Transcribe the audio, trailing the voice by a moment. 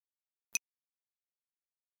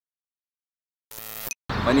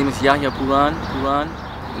My name is Yahya Pooran,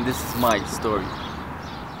 and this is my story.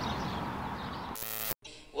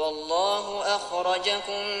 والله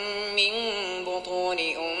أخرجكم من بطون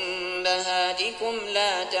أمهاتكم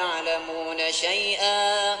لا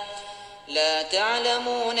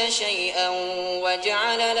تعلمون شيئا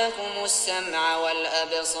وجعل لكم السمع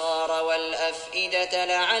والأبصار والأفئدة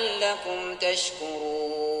لعلكم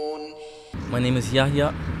تشكرون. My name is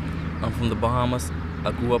Yahya. I'm from the Bahamas.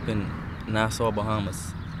 I grew up in Nassau,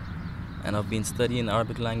 Bahamas, and I've been studying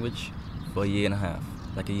Arabic language for a year and a half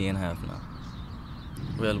now.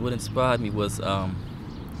 Well, what inspired me was the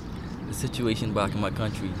situation back in my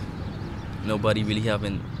country. Nobody really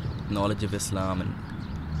having knowledge of Islam and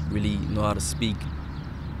really know how to speak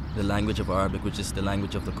the language of Arabic, which is the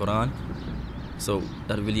language of the Quran. So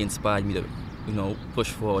that really inspired me to,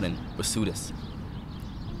 push forward and pursue this.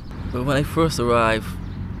 But when I first arrived,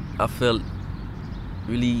 I felt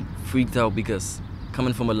really freaked out because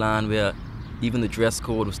coming from a land where even the dress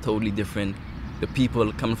code was totally different, the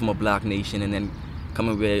people coming from a black nation and then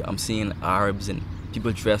coming where I'm seeing Arabs and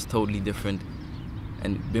people dressed totally different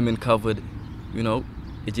and women covered,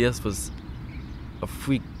 it just was a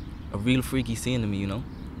real freaky scene to me, I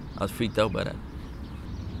was freaked out by that.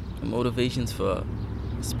 The motivations for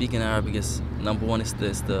speaking Arabic is, number one, is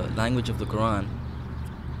the language of the Quran.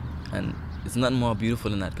 And it's nothing more beautiful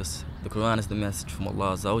than that, because the Quran is the message from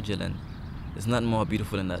Allah Azza wa Jal, and there's nothing more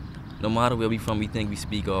beautiful than that. No matter where we're from, we think we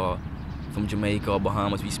speak, or from Jamaica or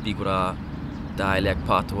Bahamas, we speak with our dialect,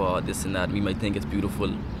 patois, this and that. We might think it's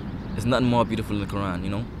beautiful. There's nothing more beautiful than the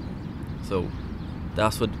Quran, So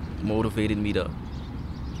that's what motivated me to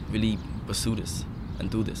really pursue this and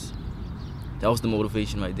do this. That was the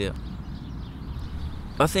motivation right there.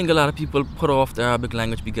 I think a lot of people put off the Arabic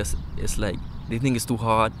language because it's like, they think it's too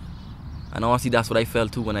hard. And honestly, that's what I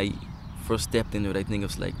felt too when I first stepped into it. I think it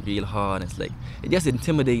was like real hard. It's just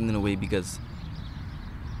intimidating in a way because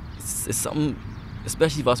it's something,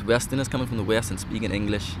 especially for us Westerners coming from the West and speaking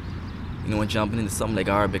English, and jumping into something like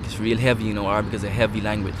Arabic. It's real heavy, Arabic is a heavy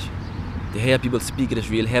language. To hear people speak it is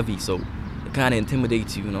real heavy, so it kind of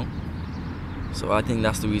intimidates you, So I think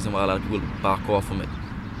that's the reason why a lot of people back off from it.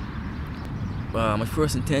 My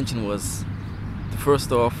first intention was to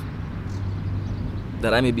first off,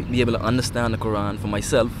 that I may be able to understand the Quran for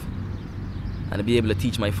myself and to be able to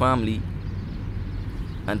teach my family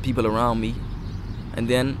and people around me, and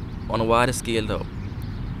then on a wider scale to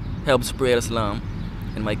help spread Islam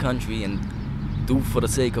in my country and do for the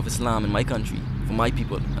sake of Islam in my country, for my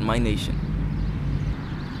people and my nation.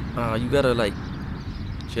 You gotta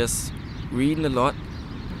just reading a lot,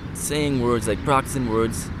 saying words, practicing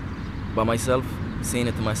words by myself, saying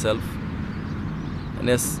it to myself, and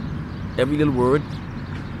there's every little word,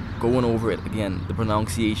 going over it again, the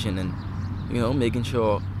pronunciation, and making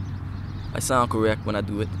sure I sound correct when I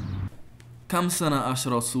do it. كم سنة عاش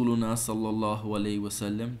رسولنا صلى الله عليه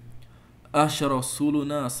وسلم؟ عاش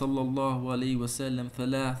رسولنا صلى الله عليه وسلم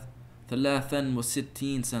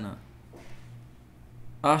 63 سنة.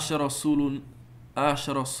 عاش رسولنا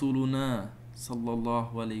صلى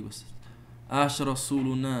الله عليه وسلم. عاش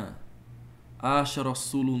رسولنا عاش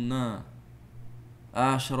رسولنا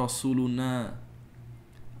عاش رسولنا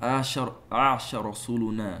عاش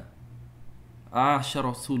رسولنا عاش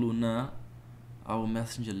رسولنا. Our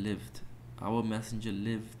messenger lived. Our messenger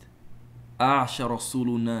lived. عاش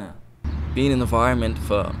رسولنا. Being in the environment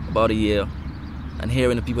for about a year and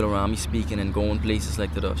hearing the people around me speaking and going places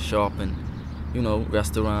like to the shop and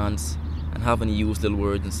restaurants and having to use little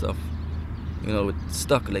words and stuff, it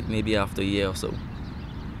stuck maybe after a year or so.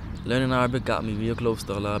 Learning Arabic got me real close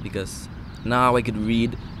to Allah because now I could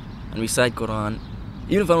read and recite Quran,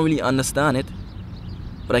 even if I don't really understand it,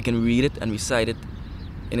 but I can read it and recite it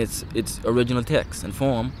in its original text and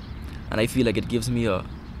form, and I feel like it gives me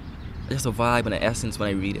just a vibe and an essence when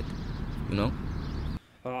I read it,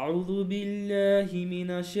 أعوذ بالله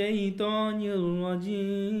من الشيطان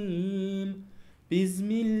الرجيم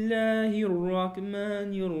بسم الله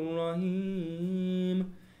الرحمن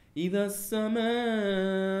الرحيم إذا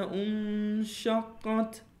السماء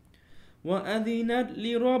انشقت وأذنت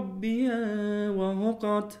لربها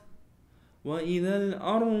وهقت وإذا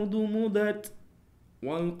الأرض مدت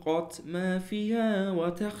والقت ما فيها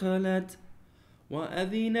وتخلت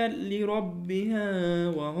وأذنت لربها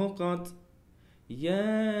وهقت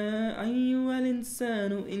يا أيها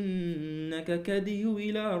الإنسان إنك كدح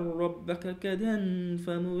إلى ربك كدحا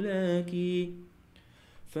فملاقيه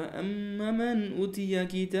فأما من أوتي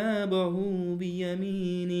كتابه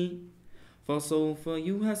بيمينه فسوف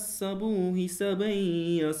يحاسب حسابا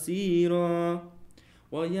يسيرا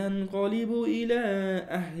وينقلب إلى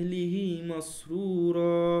أهله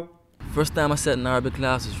مسرورا First time I sat in Arabic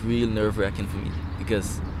class was real nerve-wracking for me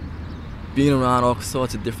because being around all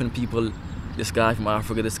sorts of different people, this guy from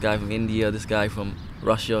Africa, this guy from India, this guy from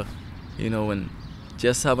Russia, and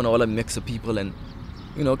just having all that mix of people and,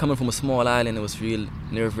 coming from a small island, it was real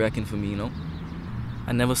nerve-wracking for me,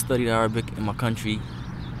 I never studied Arabic in my country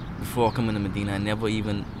before coming to Medina. I never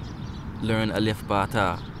even learned Alif Ba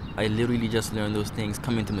Ta. I literally just learned those things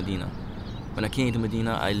coming to Medina. When I came to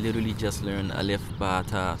Medina, I literally just learned Alif Ba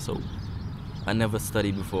Ta, so I never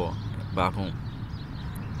studied before back home.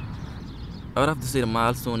 I would have to say the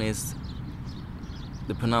milestone is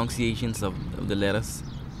the pronunciations of the letters,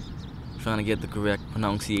 trying to get the correct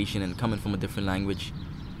pronunciation and coming from a different language.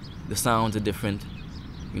 The sounds are different,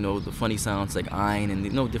 the funny sounds like Ain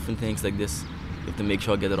and different things like this. You have to make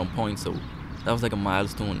sure I get it on point, so that was like a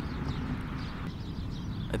milestone.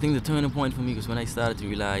 I think the turning point for me was when I started to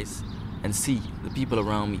realize and see the people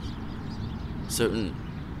around me, certain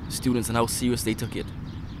students, and how serious they took it.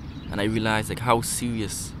 And I realized like how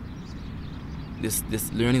serious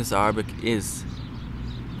this learning this Arabic is,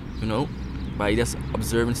 by just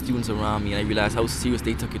observing students around me, and I realized how serious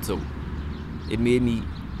they took it, so it made me,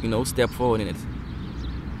 step forward in it.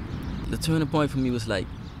 The turning point for me was like,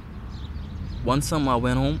 one summer I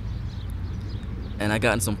went home and I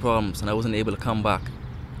got in some problems and I wasn't able to come back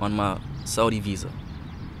on my Saudi visa.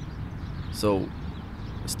 So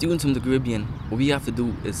students from the Caribbean, what we have to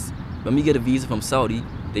do is, when we get a visa from Saudi,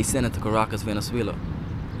 they send it to Caracas, Venezuela.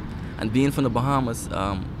 And being from the Bahamas,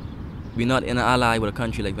 we're not in an ally with a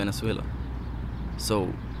country like Venezuela.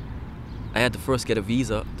 So I had to first get a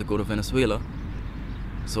visa to go to Venezuela.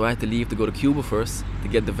 So I had to leave to go to Cuba first to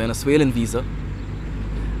get the Venezuelan visa.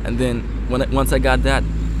 And then once I got that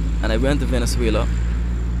and I went to Venezuela,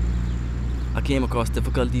 I came across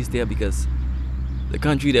difficulties there because the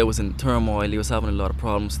country there was in turmoil. It was having a lot of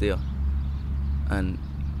problems there and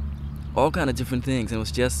all kind of different things, and it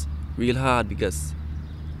was just real hard because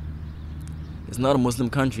it's not a Muslim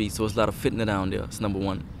country, so it's a lot of fitna down there. That's number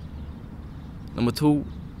one. Number two,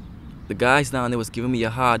 the guys down there was giving me a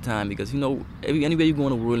hard time because anywhere you go in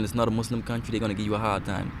the world and it's not a Muslim country, they're gonna give you a hard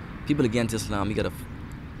time. People against Islam, you gotta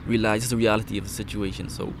realize it's the reality of the situation.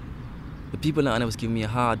 So the people down there was giving me a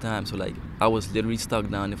hard time, so like I was literally stuck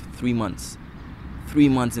down there for 3 months. 3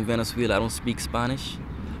 months in Venezuela. I don't speak Spanish.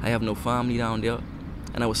 I have no family down there,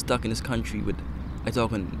 and I was stuck in this country with, I'm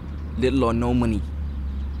talking little or no money.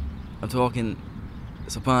 I'm talking,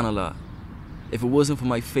 subhanallah, if it wasn't for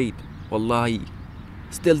my faith, wallahi,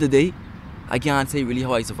 still today, I can't say really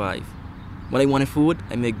how I survive. When I wanted food,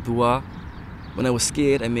 I make dua. When I was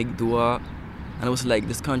scared, I make dua. And it was like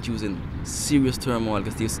this country was in serious turmoil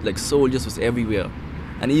because these like soldiers was everywhere.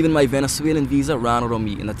 And even my Venezuelan visa ran out on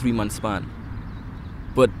me in a 3-month span.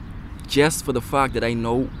 But just for the fact that I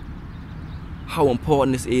know how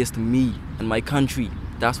important this is to me and my country,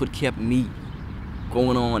 that's what kept me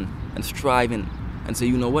going on and striving and say,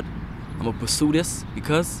 you know what, I'm gonna pursue this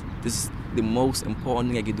because this is the most important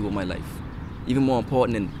thing I can do in my life. Even more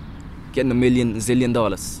important than getting $1 zillion.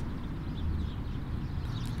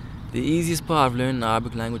 The easiest part of learning the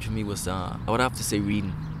Arabic language for me was, I would have to say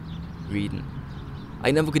reading.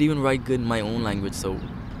 I never could even write good in my own language, so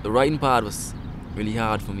the writing part was really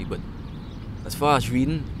hard for me. But as far as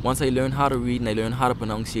reading, once I learned how to read and I learned how to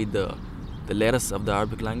pronunciate the letters of the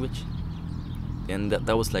Arabic language, then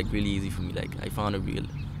that was like really easy for me. Like I found it real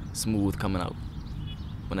smooth coming out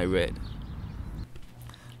when I read.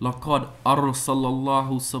 لقد أرسل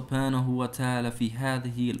الله سبحانه وتعالى في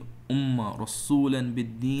هذه الأمة رسولا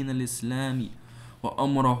بالدين الإسلامي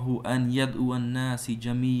وأمره أن يدعو الناس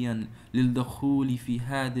جميعا للدخول في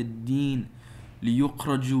هذا الدين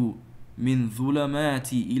ليخرجوا من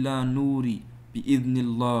ظلمات إلى نور بإذن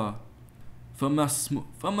الله.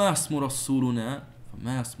 فما اسم رسولنا.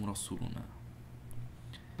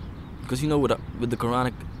 Because with the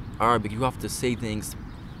Quranic Arabic, you have to say things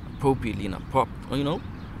appropriately and you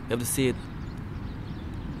have to say it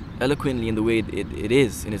eloquently in the way it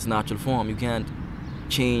is in its natural form. You can't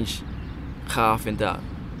change khaf into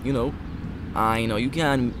you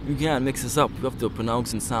can't mix this up. You have to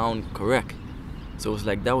pronounce and sound correct. So it's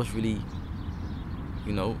like that was really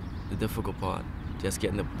the difficult part, just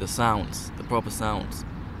getting the sounds, the proper sounds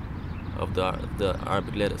of the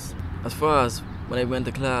Arabic letters. As far as when I went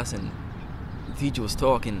to class and the teacher was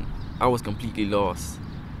talking, I was completely lost.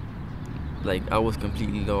 Like I was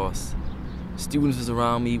completely lost. Students was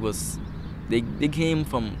around me they came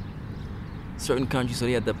from certain countries, so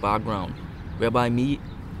they had the background. Whereby me,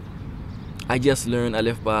 I just learned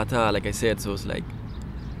Alif Ba Ta, like I said, so it's like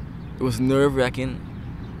it was nerve-wracking.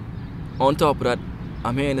 On top of that,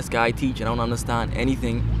 I'm hearing this guy teach and I don't understand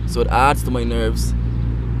anything, so it adds to my nerves.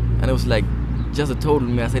 and it was like just a total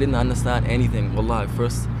mess. I didn't understand anything. Wallah, at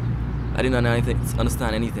first I didn't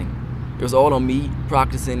understand anything. It was all on me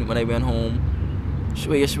practicing when I went home,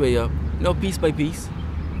 shwaya, piece by piece.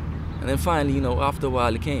 And then finally, after a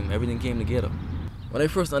while everything came together. When I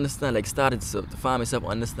first started to find myself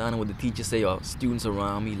understanding what the teachers say or students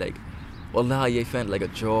around me, like, wallahi, I felt like a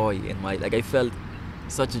joy in I felt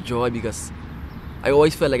such a joy because I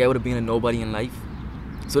always felt like I would have been a nobody in life.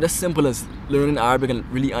 So that's simple as learning Arabic and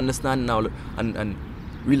really understanding now and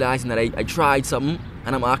realizing that I tried something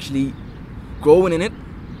and I'm actually growing in it.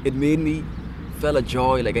 It made me feel a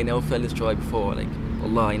joy like I never felt this joy before. Like,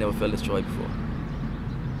 Allah, I never felt this joy before.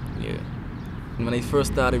 Yeah. And when I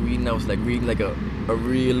first started reading, I was like reading like a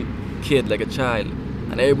real kid, like a child.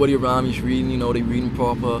 And everybody around me is reading, they reading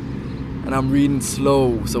proper. And I'm reading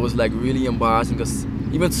slow, so it was like really embarrassing because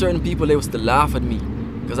even certain people, they used to laugh at me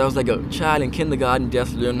because I was like a child in kindergarten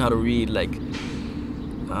just learning how to read. Like,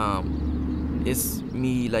 it's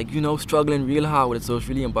me, like, struggling real hard with it, so it's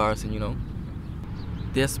really embarrassing,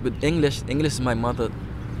 Yes, with English is my mother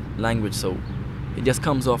language, so it just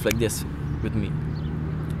comes off like this with me.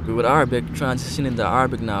 But with Arabic, transitioning to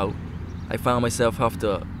Arabic now, I found myself have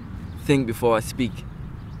to think before I speak.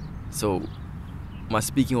 So my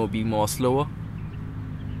speaking will be more slower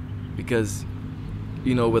because,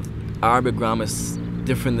 with Arabic grammar is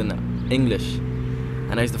different than English.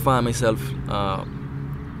 And I used to find myself,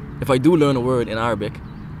 if I do learn a word in Arabic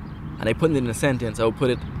and I put it in a sentence, I would put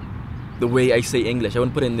it the way I say English. I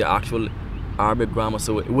wouldn't put it in the actual Arabic grammar,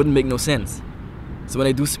 so it wouldn't make no sense. So when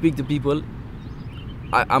I do speak to people,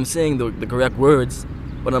 I'm saying the correct words,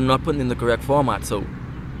 but I'm not putting it in the correct format, so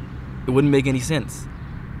it wouldn't make any sense.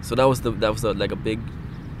 So that was like a big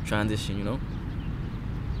transition,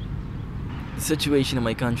 The situation in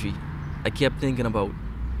my country, I kept thinking about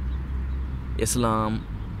Islam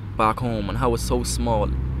back home and how it's so small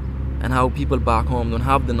and how people back home don't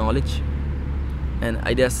have the knowledge. And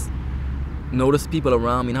I just noticed people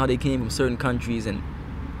around me and how they came from certain countries and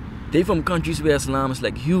they from countries where Islam is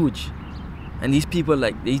like huge. And these people,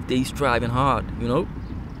 like, they striving hard,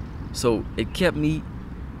 So it kept me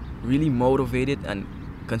really motivated and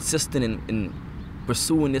consistent in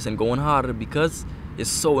pursuing this and going harder because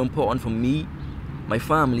it's so important for me, my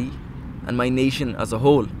family, and my nation as a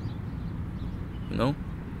whole. It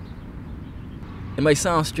might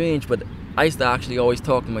sound strange, but I used to actually always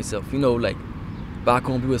talk to myself. Like back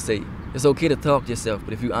home people say, it's okay to talk to yourself,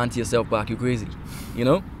 but if you answer yourself back, you're crazy.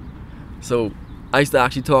 So I used to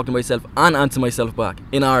actually talk to myself and answer myself back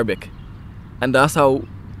in Arabic. And that's how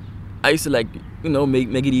I used to make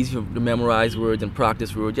it easy to memorize words and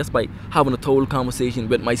practice words just by having a total conversation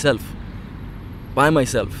with myself, by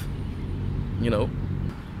myself, The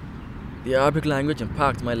Arabic language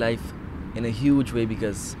impacted my life in a huge way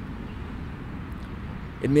because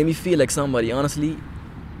it made me feel like somebody. Honestly,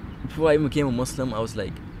 before I even became a Muslim, I was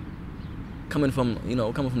like, coming from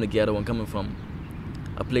the ghetto and coming from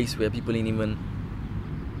a place where people ain't even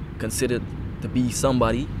considered to be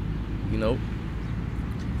somebody,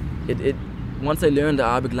 It once I learned the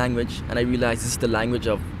Arabic language and I realized this is the language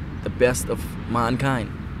of the best of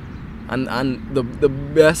mankind, and the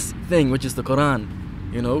best thing, which is the Quran,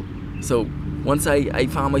 So once I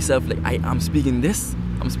found myself like I'm speaking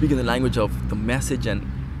the language of the message and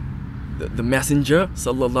the messenger,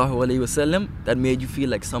 sallallahu alaihi wasallam, that made you feel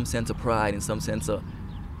like some sense of pride and some sense of,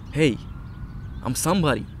 hey, I'm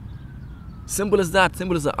somebody. Simple as that,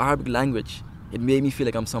 simple as the Arabic language. It made me feel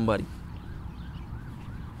like I'm somebody.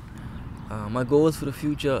 My goals for the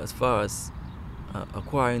future as far as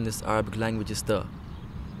acquiring this Arabic language is to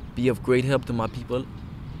be of great help to my people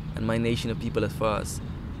and my nation of people as far as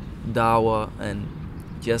dawah and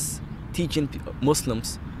just teaching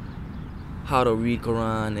Muslims how to read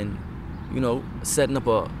Quran and setting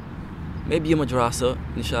up maybe a madrasa,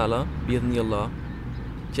 inshallah, bi'idhnillah,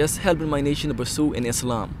 just helping my nation to pursue in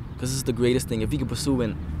Islam, because this is the greatest thing. If we can pursue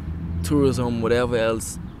in tourism, whatever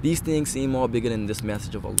else, these things seem more bigger than this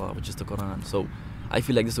message of Allah, which is the Quran. So I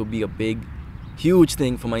feel like this will be a big, huge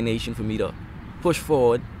thing for my nation, for me to push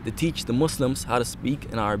forward, to teach the Muslims how to speak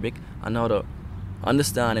in Arabic and how to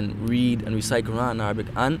understand and read and recite Quran in Arabic,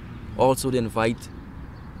 and also to invite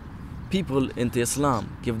people into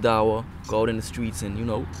Islam, give dawah, go out in the streets and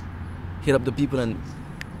hit up the people and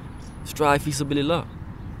strive fi sabilillah.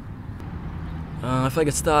 If I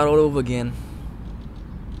could start all over again,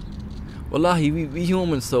 wallahi, we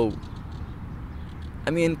humans, so I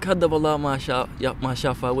mean, Qaddar Allah ma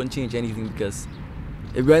shafa, I wouldn't change anything because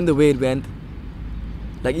it went the way it went.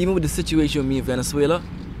 Like even with the situation with me in Venezuela,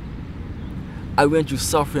 I went through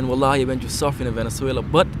suffering, wallahi, I went through suffering in Venezuela,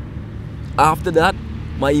 but after that,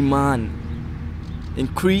 my iman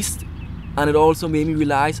increased, and it also made me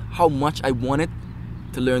realize how much I wanted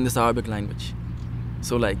to learn this Arabic language.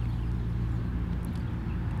 So like,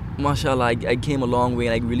 mashallah, I came a long way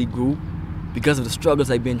and I really grew because of the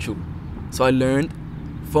struggles I've been through. So I learned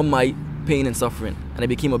from my pain and suffering, and I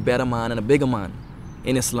became a better man and a bigger man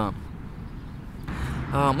in Islam.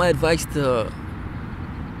 My advice to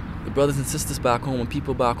the brothers and sisters back home and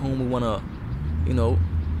people back home who want to,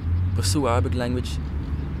 pursue Arabic language,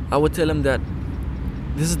 I would tell them that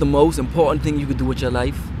this is the most important thing you could do with your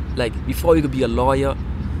life. Like, before you could be a lawyer,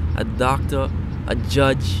 a doctor, a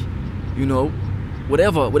judge,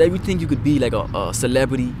 whatever you think you could be, like a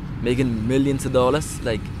celebrity making millions of dollars.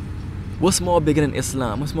 Like, what's more bigger than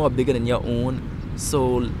Islam? What's more bigger than your own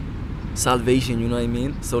soul salvation? You know what I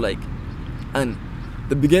mean? So like, and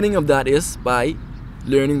the beginning of that is by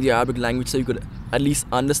learning the Arabic language so you could at least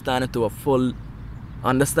understand it to a full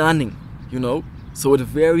understanding, So it's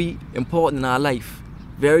very important in our life.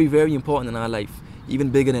 Very, very important in our life. Even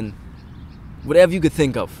bigger than whatever you could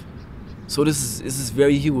think of. So this is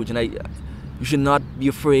very huge, and you should not be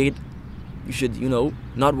afraid. You should,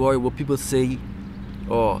 not worry what people say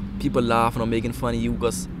or people laughing or making fun of you,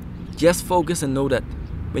 because just focus and know that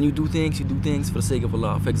when you do things for the sake of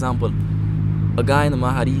Allah. For example, a guy in the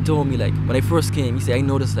Mahadi, he told me, like, when I first came, he said, I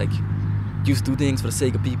noticed, like, you used to do things for the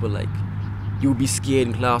sake of people. Like, you would be scared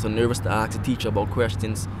in class or nervous to ask a teacher about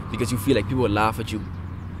questions because you feel like people would laugh at you.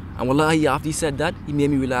 And wallahi, after he said that, he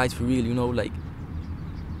made me realize for real, like,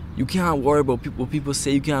 you can't worry about what people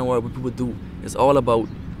say, you can't worry about what people do. It's all about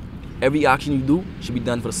every action you do should be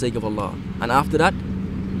done for the sake of Allah. And after that,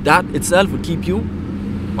 that itself will keep you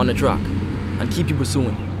on the track and keep you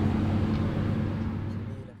pursuing.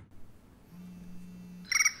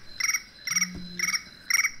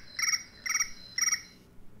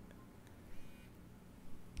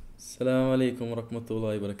 السلام عليكم ورحمة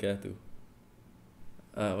الله وبركاته.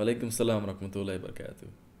 وعليكم السلام ورحمة الله وبركاته.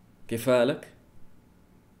 كيف حالك؟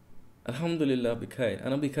 الحمد لله بخير.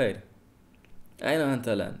 أنا بخير. أين أنت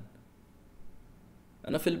الآن؟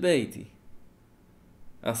 أنا في البيت.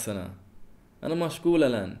 أنا مشغول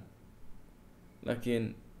الآن،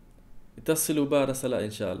 لكن اتصلوا بعد الصلاة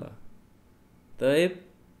إن شاء الله. طيب،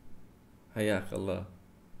 حياك الله،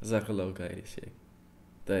 جزاك الله خير يا شيخ.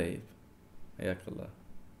 طيب، حياك الله.